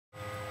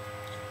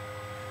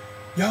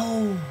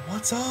Yo,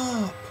 what's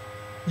up?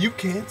 You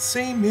can't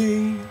see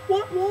me.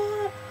 What?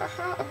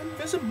 Haha, I'm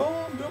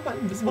invisible. I'm doing my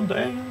invisible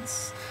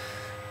dance.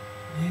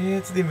 Yeah,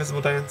 it's the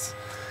invisible dance.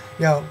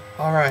 Yo,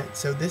 alright,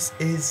 so this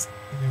is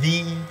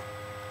the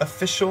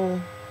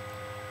official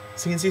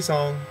C&C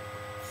song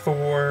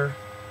for...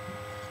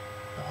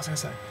 what was I gonna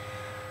say?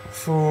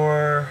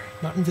 For...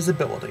 not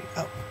invisibility.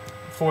 Oh,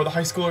 for the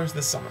high schoolers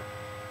this summer.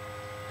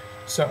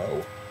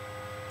 So,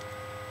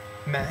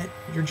 Matt,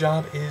 your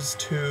job is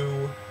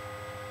to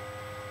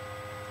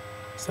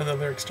send the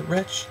lyrics to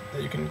Rich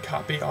that you can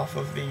copy off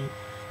of the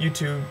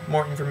YouTube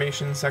more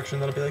information section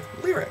that'll be like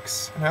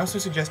lyrics. And I also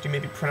suggest you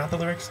maybe print out the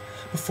lyrics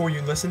before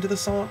you listen to the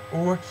song,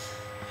 or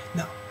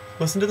no,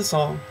 listen to the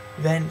song,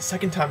 then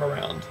second time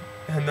around,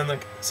 and then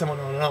like someone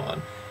on and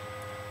on,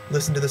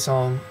 listen to the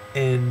song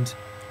and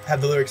have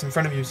the lyrics in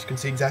front of you so you can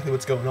see exactly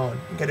what's going on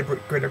and get a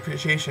greater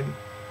appreciation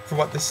for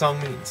what this song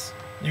means.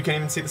 You can't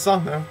even see the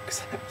song though,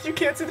 because you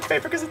can't see the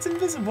paper because it's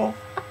invisible.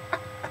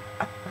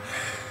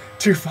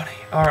 Too funny.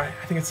 Alright,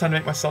 I think it's time to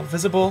make myself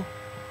visible,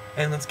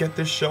 and let's get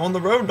this show on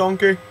the road,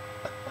 donkey.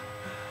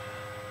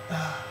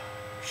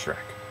 Shrek.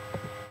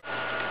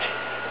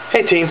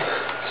 Hey team,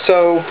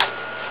 so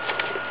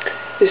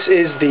this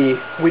is the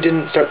We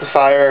Didn't Start the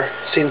Fire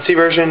C&C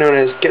version known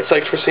as Get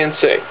Psyched For C&C.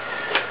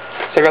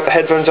 So I've got the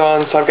headphones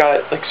on, so I've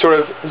got like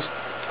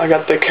I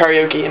got the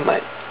karaoke in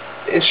my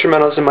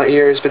instrumentals in my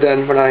ears, but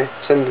then when I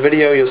send the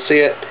video you'll see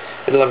it,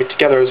 it'll have it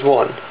together as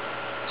one.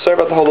 Sorry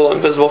about the whole little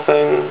invisible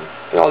thing,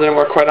 it all didn't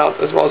work quite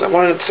out as well as I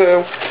wanted it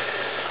to,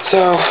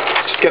 so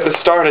let's just get this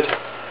started.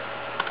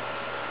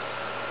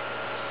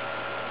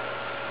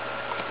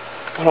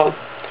 Hold on,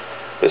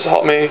 this will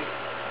help me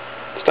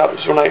stop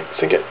when I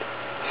sing it.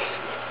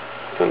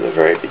 From the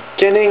very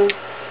beginning,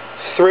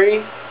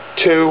 3,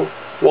 2,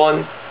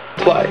 1,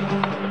 play.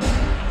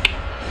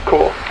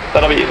 Cool,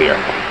 that'll be easier.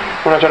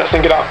 I'm gonna try to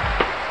sync it up.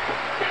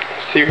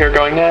 See you here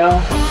going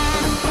now.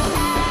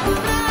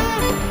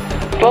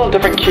 It's a little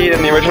different key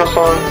than the original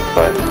song,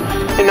 but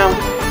you know,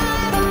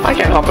 I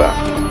can't help it.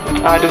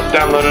 I just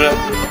downloaded it.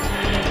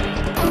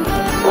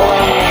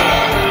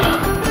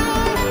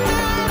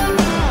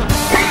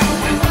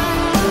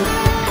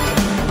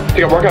 It's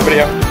like a workout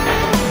video.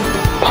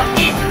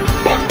 Punch,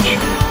 punch.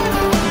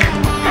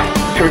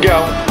 Here we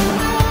go.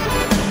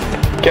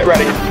 Get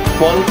ready.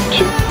 1,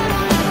 2.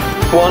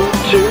 1,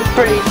 2,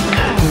 3.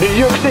 New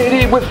York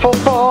City with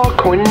football,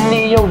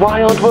 Koinonia,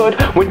 Wildwood,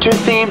 winter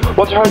theme,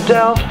 what's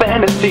Huddell,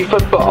 fantasy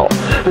football,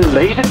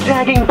 laser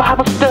tagging,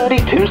 Bible study,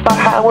 Tim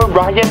Slothower,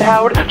 Ryan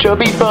Howard,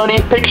 chubby bunny,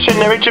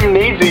 Pictionary,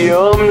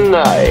 gymnasium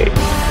night.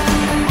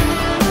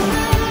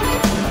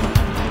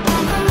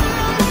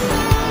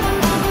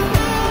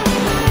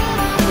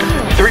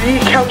 Three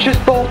couches,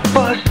 bolt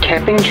bus,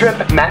 camping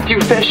trip,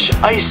 Matthew Fish,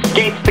 ice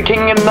skates, the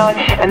king and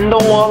the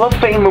wall of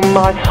fame of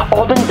my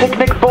Aldan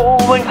Picnic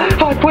bowling,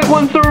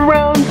 5.1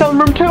 surround, sound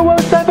room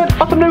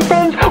 207, awesome new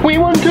friends, we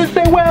want to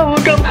say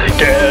welcome,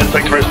 get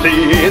psyched for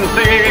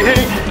C&C,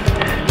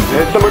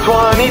 it's summer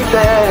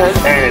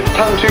 2010, and it's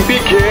time to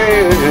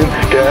begin,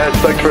 get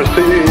psyched for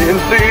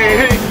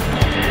C&C.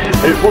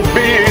 It will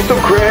be so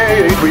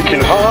great, we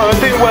can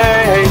hardly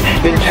wait.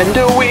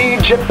 Nintendo,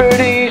 Wii,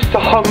 Jeopardy,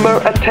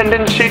 Su-ummer,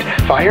 attendance sheet,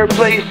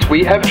 fireplace,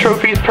 we have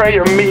trophies,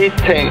 prayer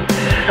meeting.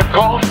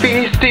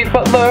 Coffee, Steve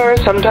Butler,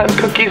 sometimes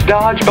cookies,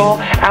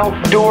 dodgeball,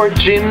 outdoor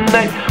gym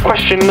night,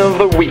 question of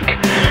the week.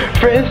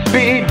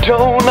 Frisbee,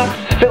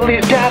 Doughnuts,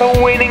 Philly's got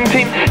a winning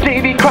team.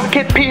 Davy,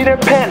 Crockett, Peter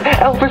Pan,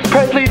 Elvis,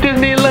 Presley,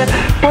 Disneyland,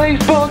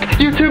 Facebook,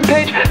 YouTube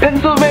page,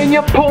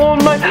 Pennsylvania, pool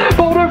night,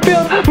 Butler,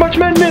 March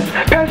Madness,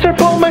 Pastor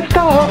Paul, my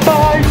stop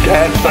by.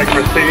 Get psyched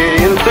for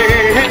C&C.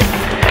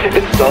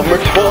 It's summer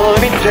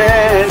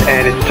 2010,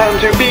 and it's time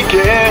to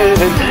begin.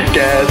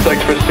 Get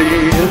psyched for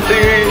C&C.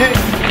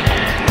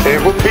 It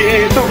will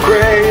be so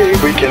great,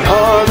 we can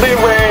hardly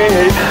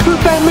wait.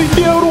 Family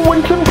Feud,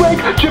 winter break,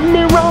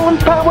 Jimmy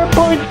Rollins,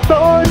 PowerPoint,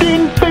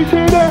 sardines, space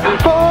heater,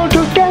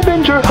 photo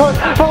scavenger hunt,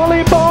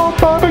 volleyball,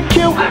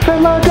 barbecue,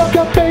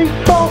 Philadelphia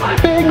baseball,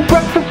 big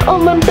breakfast,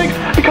 Olympics,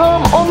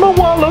 become on the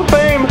wall of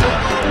fame.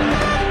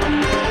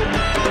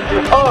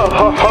 Oh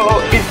ho ho,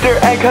 Easter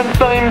egg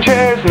consign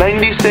chairs,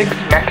 96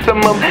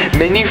 maximum,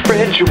 mini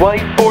fridge,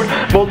 whiteboard,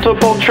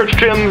 multiple church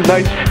gym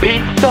nights,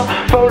 pizza,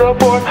 photo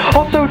board,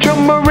 also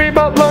Jeopardy,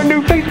 Butler,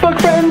 new Facebook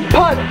friends,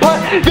 putt,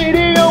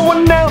 video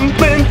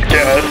announcements,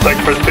 get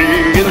psyched for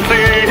C&C.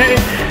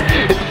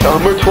 It's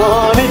summer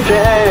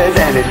 2010,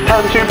 and it's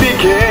time to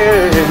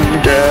begin,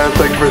 get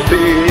psyched for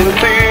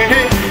C&C.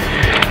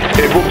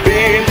 It will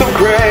be so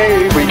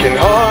great, we can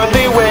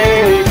hardly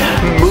wait.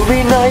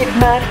 Movie night,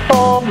 Matt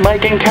Ball,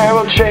 Mike and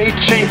Carol, Chi,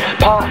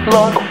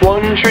 potluck,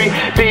 one tree,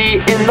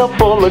 be in the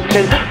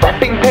bulletin,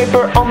 wrapping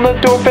paper on the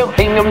door, Phil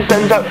Ingham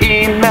sends out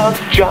emails,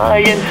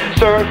 giant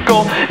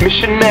circle,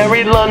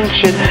 missionary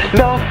luncheon,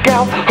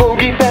 knockout,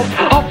 hoagie fest,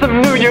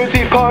 awesome New Year's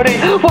Eve party,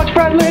 watch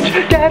Brad Lynch,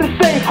 gotta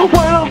say,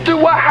 what else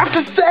do I have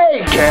to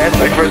say? Get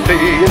psyched for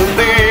C&C.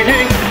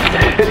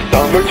 It's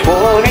summer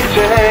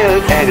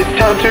 2010, and it's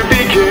time to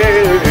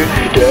begin.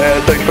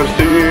 Get psyched for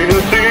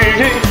C&C.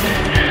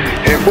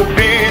 It will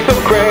be so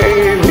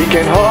great,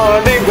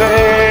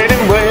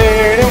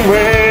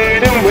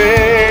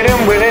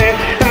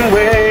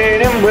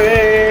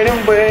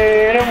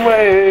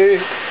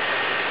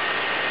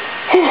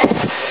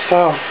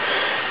 So,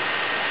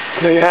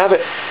 there you have it.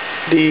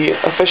 The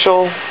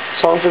official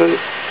song for the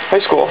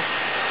high school.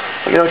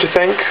 Let me know what you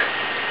think.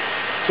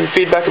 Some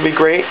feedback would be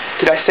great.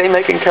 Did I say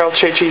Mike and Carol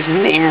Chechi's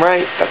name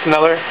right? That's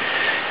another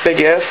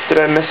big if.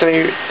 Did I miss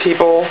any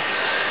people?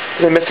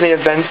 Did I miss any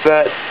events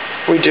that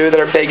we do that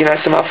are big and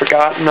I somehow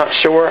forgot? I'm not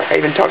sure. I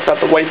even talked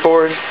about the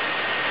whiteboard.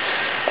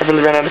 I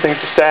really ran out of things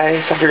to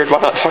say, so I figured why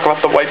not talk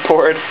about the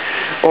whiteboard,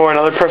 or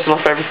another personal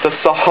favorite, the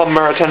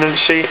Su-ummer attendance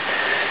sheet.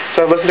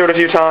 So I've listened to it a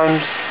few times.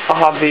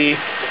 I'll have the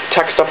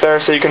text up there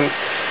so you can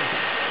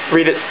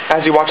read it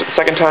as you watch it the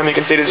second time. You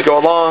can see it as you go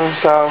along.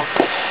 So,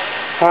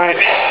 alright,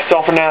 that's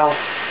all for now.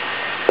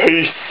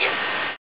 Peace.